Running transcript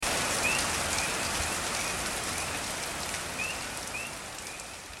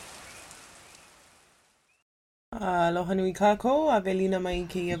Aloha nui kako, Avelina mai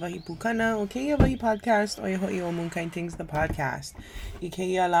keia wahi pukana o keia wahi podcast o hoi o Moonkind Things the podcast. I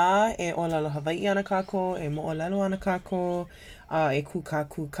keia la e olalo Hawaii ana kako, e mo'olelo ana kako, e kuka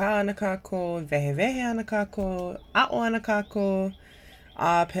ana kako, vehe vehe ana kako, a'o ana kako,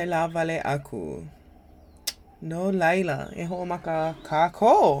 a pela vale aku. No laila, e ho'omaka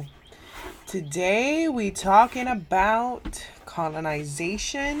kako. Today we talking about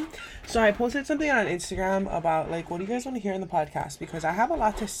colonization. So I posted something on Instagram about like, what do you guys want to hear in the podcast? Because I have a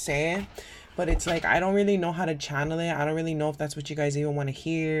lot to say, but it's like I don't really know how to channel it. I don't really know if that's what you guys even want to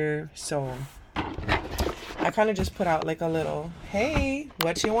hear. So I kind of just put out like a little, hey,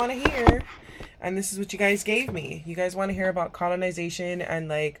 what you want to hear? And this is what you guys gave me. You guys want to hear about colonization and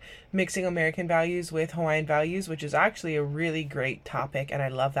like mixing American values with Hawaiian values, which is actually a really great topic. And I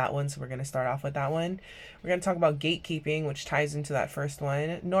love that one. So we're going to start off with that one. We're going to talk about gatekeeping, which ties into that first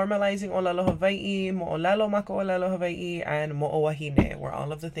one. Normalizing olelo Hawaii, mo'olelo maka olelo Hawaii, and mo'owahine were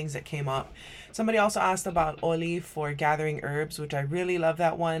all of the things that came up. Somebody also asked about oli for gathering herbs, which I really love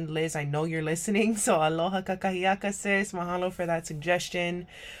that one. Liz, I know you're listening. So aloha kakahiaka sis. Mahalo for that suggestion.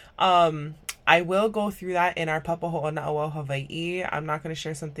 I will go through that in our Papaho Na'awa Hawaii. I'm not going to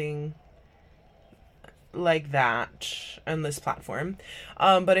share something like that on this platform.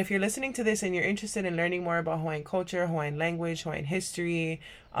 But if you're listening to this and you're interested in learning more about Hawaiian culture, Hawaiian language, Hawaiian history,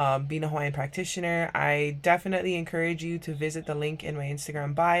 being a Hawaiian practitioner, I definitely encourage you to visit the link in my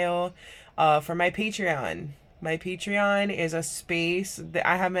Instagram bio for my Patreon. My Patreon is a space that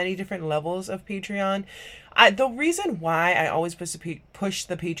I have many different levels of Patreon. The reason why I always push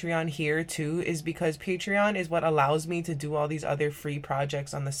the Patreon here too is because Patreon is what allows me to do all these other free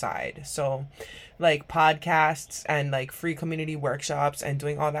projects on the side. So like podcasts and like free community workshops and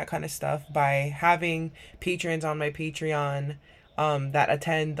doing all that kind of stuff by having patrons on my Patreon that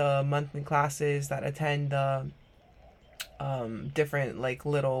attend the monthly classes, that attend the different like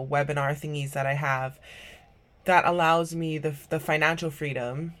little webinar thingies that I have. That allows me the financial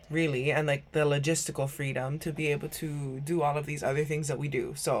freedom, really, and like the logistical freedom to be able to do all of these other things that we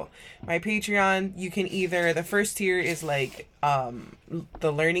do. So my Patreon, you can either, the first tier is like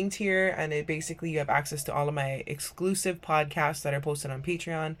the learning tier, and it basically you have access to all of my exclusive podcasts that are posted on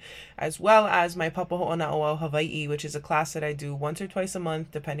Patreon, as well as my Papaho Na'awa Hawaii, which is a class that I do once or twice a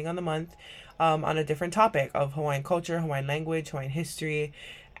month, depending on the month, on a different topic of Hawaiian culture, Hawaiian language, Hawaiian history.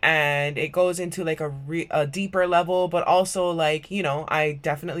 And it goes into like a deeper level, but also like, you know, I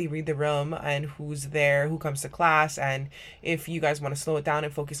definitely read the room and who's there, who comes to class. And if you guys want to slow it down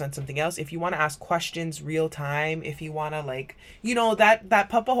and focus on something else, if you want to ask questions real time, if you want to like, you know, that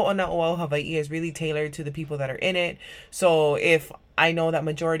Papaho Na'awa Hawaii is really tailored to the people that are in it. So if I know that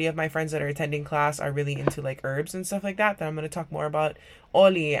majority of my friends that are attending class are really into like herbs and stuff like that, then I'm going to talk more about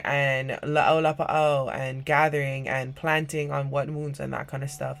oli and la'au lapa'au and gathering and planting on what moons and that kind of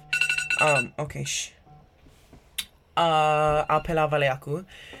stuff. Okay, I'll pela vale aku.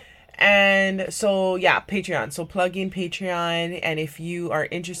 And so, yeah, Patreon. So plug in Patreon. And if you are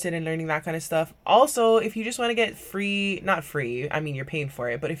interested in learning that kind of stuff, also, if you just want to get free, not free, I mean, you're paying for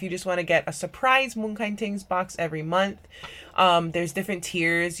it, but if you just want to get a surprise Moonkind Things box every month, there's different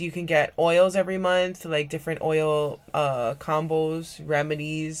tiers. You can get oils every month, like different oil combos,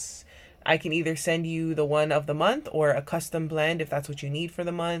 remedies. I can either send you the one of the month or a custom blend if that's what you need for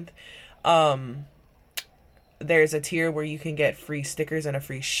the month. There's a tier where you can get free stickers and a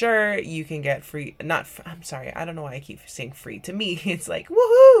free shirt. You can get free, I'm sorry, I don't know why I keep saying free. To me, it's like,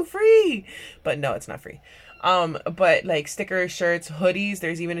 woohoo, free. But no, it's not free. But like stickers, shirts, hoodies,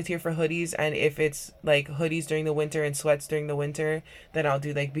 there's even a tier for hoodies. And if it's like hoodies during the winter and sweats during the winter, then I'll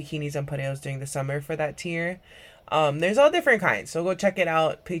do like bikinis and pareos during the summer for that tier. There's all different kinds. So go check it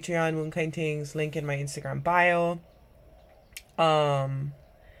out. Patreon, Moonkind Things, link in my Instagram bio.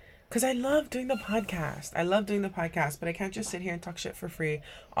 Because I love doing the podcast. But I can't just sit here and talk shit for free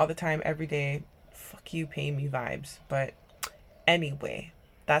all the time, every day. Fuck you, pay me vibes. But anyway,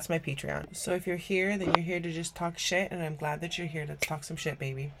 that's my Patreon. So if you're here, then you're here to just talk shit, and I'm glad that you're here. Let's talk some shit,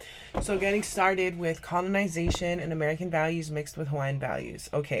 baby. So getting started with colonization and American values mixed with Hawaiian values.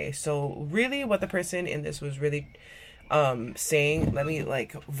 Okay, so really what the person in this was really saying, let me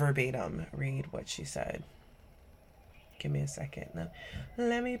like verbatim read what she said. Give me a second.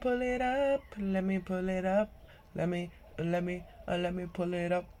 Let me pull it up. Let me pull it up. Let me pull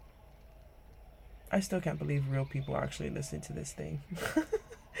it up. I still can't believe real people are actually listening to this thing.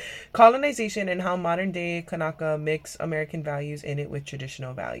 Colonization and how modern day Kanaka mix American values in it with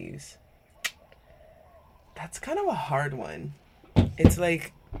traditional values. That's kind of a hard one. It's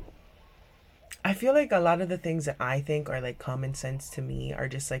like, I feel like a lot of the things that I think are like common sense to me are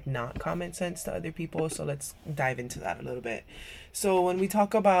just like not common sense to other people. So let's dive into that a little bit. So when we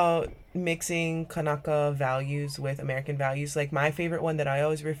talk about mixing Kanaka values with American values, like my favorite one that I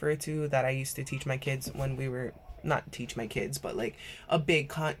always refer to that I used to teach my kids when we were not teach my kids, but like a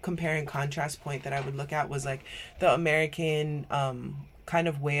big compare and contrast point that I would look at was like the American kind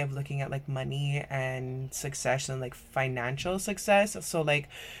of way of looking at like money and success and like financial success. So like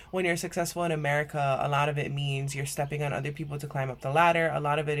when you're successful in America, a lot of it means you're stepping on other people to climb up the ladder. A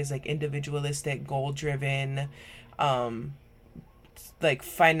lot of it is like individualistic, goal driven, like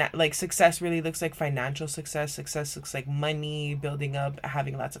success really looks like financial success. Success looks like money, building up,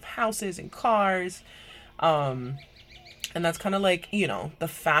 having lots of houses and cars. Um and that's kind of like, you know, the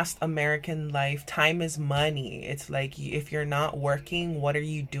fast American life. Time is money. It's like if you're not working, what are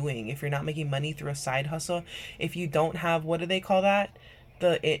you doing? If you're not making money through a side hustle, if you don't have, what do they call that?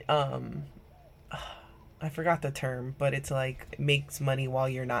 I forgot the term, but it's like it makes money while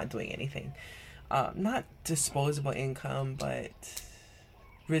you're not doing anything. Not disposable income, but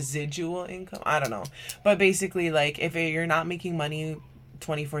residual income. I don't know. But basically, like if you're not making money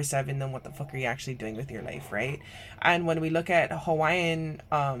 24/7, then what the fuck are you actually doing with your life, right? And when we look at Hawaiian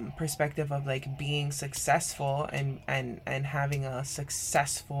perspective of like being successful and having a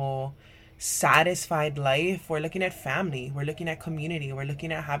successful satisfied life, we're looking at family, we're looking at community, we're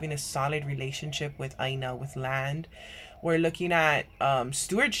looking at having a solid relationship with Aina, with land. We're looking at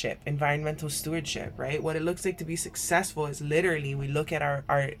stewardship, environmental stewardship, right? What it looks like to be successful is literally, we look at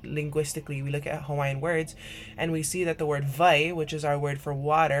our linguistically, we look at Hawaiian words, and we see that the word vai, which is our word for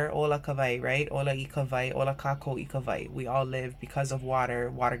water, ola kavai, right? Ola ikavai, ola kako ikavai. We all live because of water.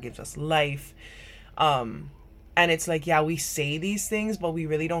 Water gives us life. And it's like, yeah, we say these things, but we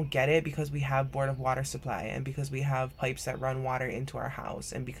really don't get it because we have Board of Water Supply and because we have pipes that run water into our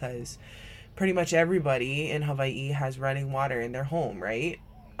house and because pretty much everybody in Hawaii has running water in their home, right?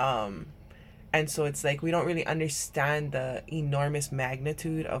 And so it's like we don't really understand the enormous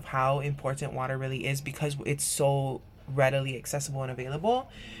magnitude of how important water really is because it's so readily accessible and available.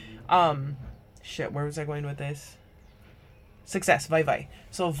 Where was I going with this? Success, vai vai.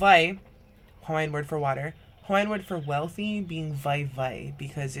 So vai, Hawaiian word for water. Hawaiian word for wealthy being vai vai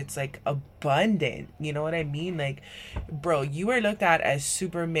because it's like abundant. You know what I mean? Like, bro, you are looked at as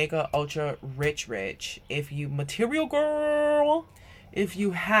super mega ultra rich if you material girl, if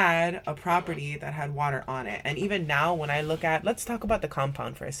you had a property that had water on it. And even now when I look at, let's talk about the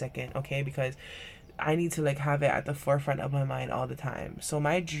compound for a second, okay? Because I need to like have it at the forefront of my mind all the time. So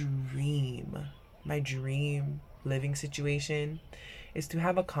my dream living situation is to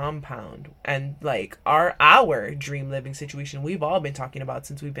have a compound. And like our dream living situation we've all been talking about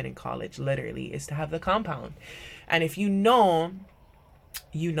since we've been in college literally is to have the compound. And if you know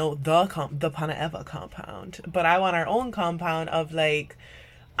the Panaeva compound, but I want our own compound of like,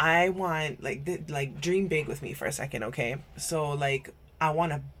 I want like dream big with me for a second, okay? So like I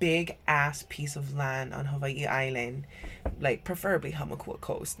want a big ass piece of land on Hawaii Island, like preferably Hamakua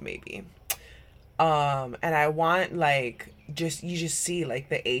Coast maybe. And I want like you just see like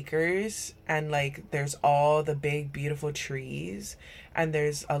the acres and like there's all the big beautiful trees and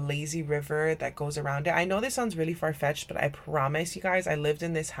there's a lazy river that goes around it. I know this sounds really far-fetched, but I promise you guys, I lived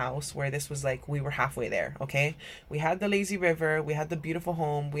in this house where this was like, we were halfway there, okay? We had the lazy river, we had the beautiful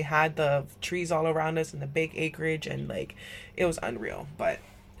home, we had the trees all around us and the big acreage, and like it was unreal. But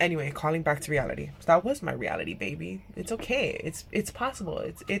anyway, calling back to reality. So that was my reality, baby. It's okay. It's possible.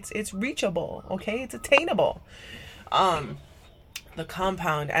 It's reachable, okay? It's attainable. The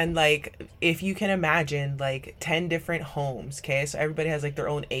compound, and like if you can imagine like 10 different homes, okay? So everybody has like their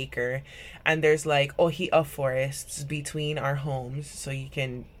own acre and there's like ohia forests between our homes so you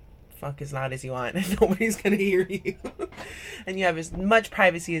can fuck as loud as you want and nobody's gonna hear you. And you have as much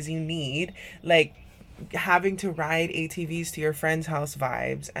privacy as you need. Like having to ride ATVs to your friend's house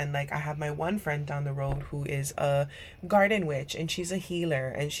vibes. And like I have my one friend down the road who is a garden witch and she's a healer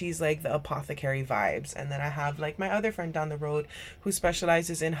and she's like the apothecary vibes. And then I have like my other friend down the road who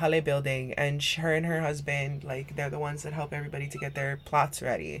specializes in hale building, and her and her husband, like they're the ones that help everybody to get their plots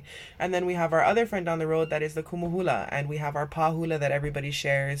ready. And then we have our other friend down the road that is the kumuhula, and we have our pahula that everybody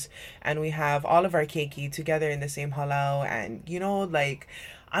shares, and we have all of our keiki together in the same halau. And you know, like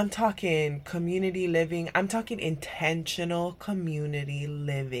I'm talking community living. I'm talking intentional community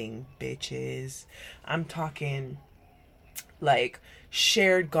living, bitches. I'm talking like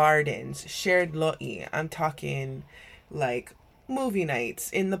shared gardens, shared lo'i. I'm talking like movie nights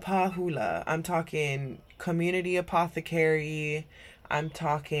in the pahula. I'm talking community apothecary. I'm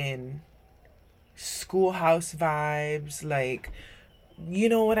talking schoolhouse vibes, like you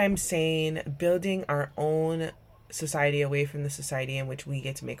know what I'm saying, building our own society away from the society in which we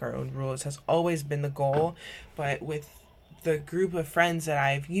get to make our own rules has always been the goal. But with the group of friends that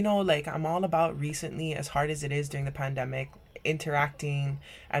I've, like I'm all about recently, as hard as it is during the pandemic, interacting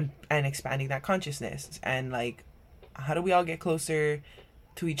and expanding that consciousness, and like how do we all get closer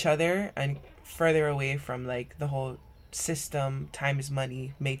to each other and further away from like the whole system, time is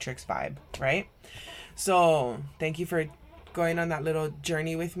money, matrix vibe, right? So thank you for going on that little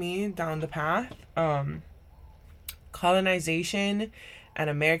journey with me down the path. Colonization and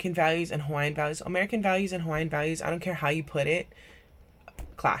American values and Hawaiian values. American values and Hawaiian values, I don't care how you put it,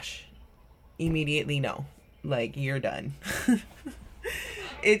 clash. Immediately no. Like, you're done.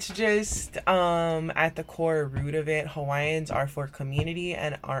 It's just at the core root of it, Hawaiians are for community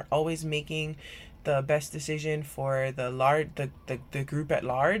and are always making the best decision for the group at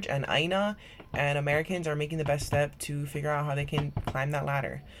large and Aina, and Americans are making the best step to figure out how they can climb that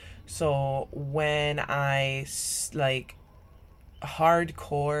ladder. So when I like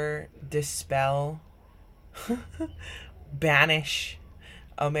hardcore dispel banish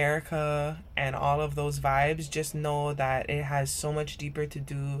America and all of those vibes, just know that it has so much deeper to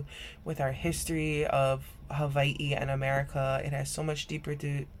do with our history of Hawaii and America. It has so much deeper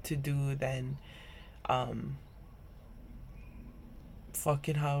to do than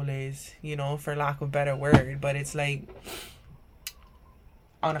fucking howlies, for lack of a better word. But it's like,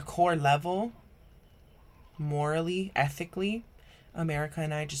 on a core level, morally, ethically, America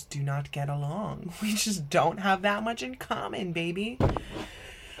and I just do not get along. We just don't have that much in common, baby.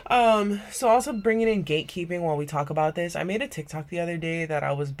 So also bringing in gatekeeping while we talk about this. I made a TikTok the other day that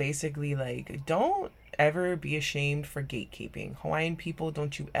I was basically like, don't ever be ashamed for gatekeeping. Hawaiian people,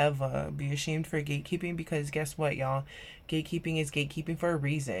 don't you ever be ashamed for gatekeeping, because guess what, y'all? Gatekeeping is gatekeeping for a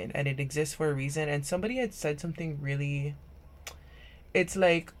reason, and it exists for a reason. And somebody had said something really, it's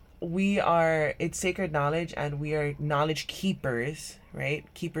like, it's sacred knowledge and we are knowledge keepers, right?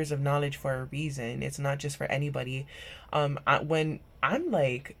 Keepers of knowledge for a reason. It's not just for anybody. When I'm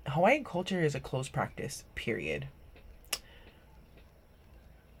like, Hawaiian culture is a closed practice, period.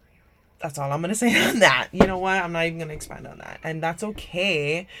 That's all I'm going to say on that. You know what? I'm not even going to expand on that. And that's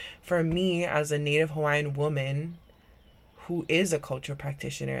okay for me as a Native Hawaiian woman who is a cultural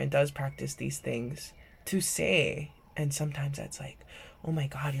practitioner and does practice these things to say. And sometimes that's like, oh my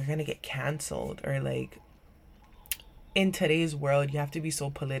God, you're going to get canceled. Or like, in today's world, you have to be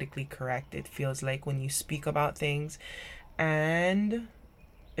so politically correct, it feels like, when you speak about things. And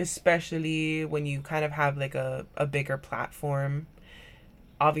especially when you kind of have like a bigger platform.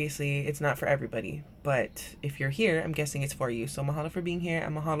 Obviously, it's not for everybody, but if you're here, I'm guessing it's for you. So mahalo for being here,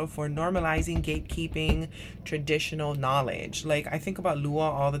 and mahalo for normalizing gatekeeping traditional knowledge. Like, I think about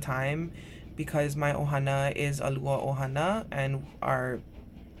Lua all the time because my ohana is a Lua ohana, and our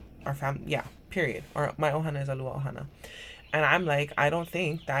period. Or my ohana is a Lua ohana. And I'm like, I don't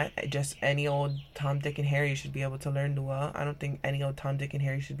think that just any old Tom, Dick, and Harry should be able to learn Lua. I don't think any old Tom, Dick, and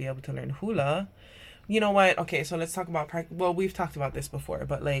Harry should be able to learn hula. You know what? Okay, so let's talk about well, we've talked about this before,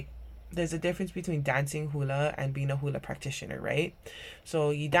 but like, there's a difference between dancing hula and being a hula practitioner, right? So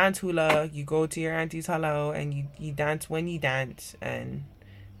you dance hula, you go to your auntie's halau, and you dance when you dance, and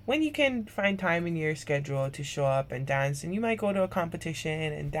when you can find time in your schedule to show up and dance, and you might go to a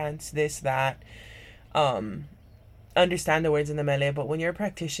competition and dance this, that, understand the words in the mele. But when you're a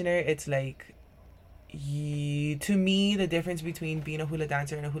practitioner, it's like, to me, the difference between being a hula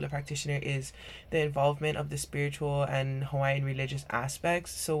dancer and a hula practitioner is the involvement of the spiritual and Hawaiian religious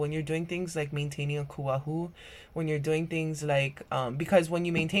aspects. So when you're doing things like maintaining a kuahu, when you're doing things like because when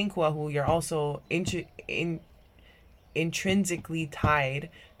you maintain kuahu, you're also intrinsically tied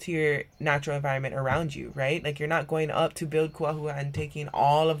to your natural environment around you, right? Like, you're not going up to build kuahu and taking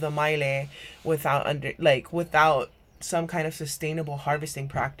all of the maile without some kind of sustainable harvesting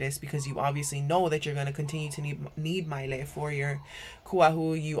practice, because you obviously know that you're going to continue to need maile for your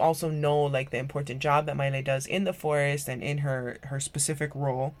kuahu. You also know like the important job that maile does in the forest and in her specific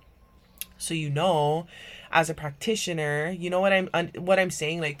role. So as a practitioner, you know what I'm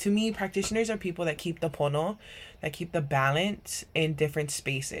saying? Like, to me, practitioners are people that keep the pono, that keep the balance in different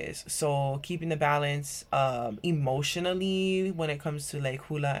spaces. So keeping the balance emotionally when it comes to like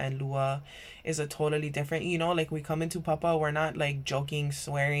hula and lua is a totally different, like, we come into papa, we're not like joking,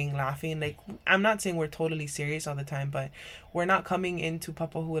 swearing, laughing. Like, I'm not saying we're totally serious all the time, but we're not coming into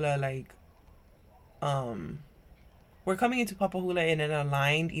papa hula like we're coming into papa hula in an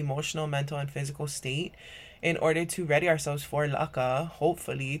aligned emotional, mental, and physical state in order to ready ourselves for laka,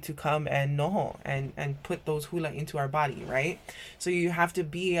 hopefully, to come and noho and put those hula into our body, right? So you have to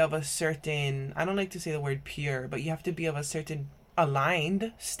be of a certain, I don't like to say the word pure, but you have to be of a certain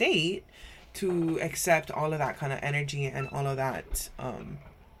aligned state to accept all of that kind of energy and all of that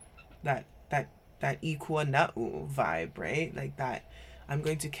that equal na'u vibe, right? Like that I'm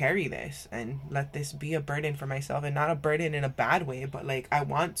going to carry this and let this be a burden for myself, and not a burden in a bad way, but like I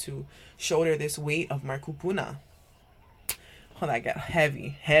want to shoulder this weight of Markupuna. Oh, that got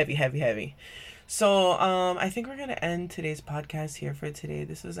heavy, heavy, heavy, heavy. So I think we're gonna end today's podcast here for today.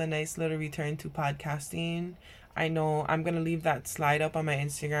 This was a nice little return to podcasting. I know I'm gonna leave that slide up on my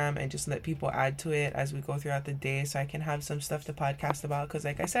Instagram and just let people add to it as we go throughout the day, so I can have some stuff to podcast about. Because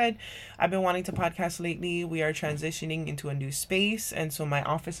like I said, I've been wanting to podcast lately. We are transitioning into a new space, and so my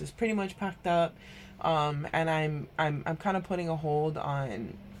office is pretty much packed up. And I'm kind of putting a hold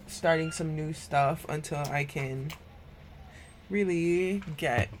on starting some new stuff until I can really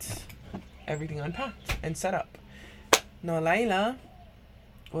get everything unpacked and set up. No laila,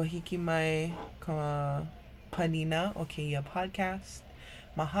 wahiki mai ka panina o keia podcast.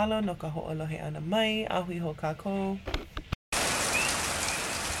 Mahalo no ka ho'olohe ana mai, ahui ho kako.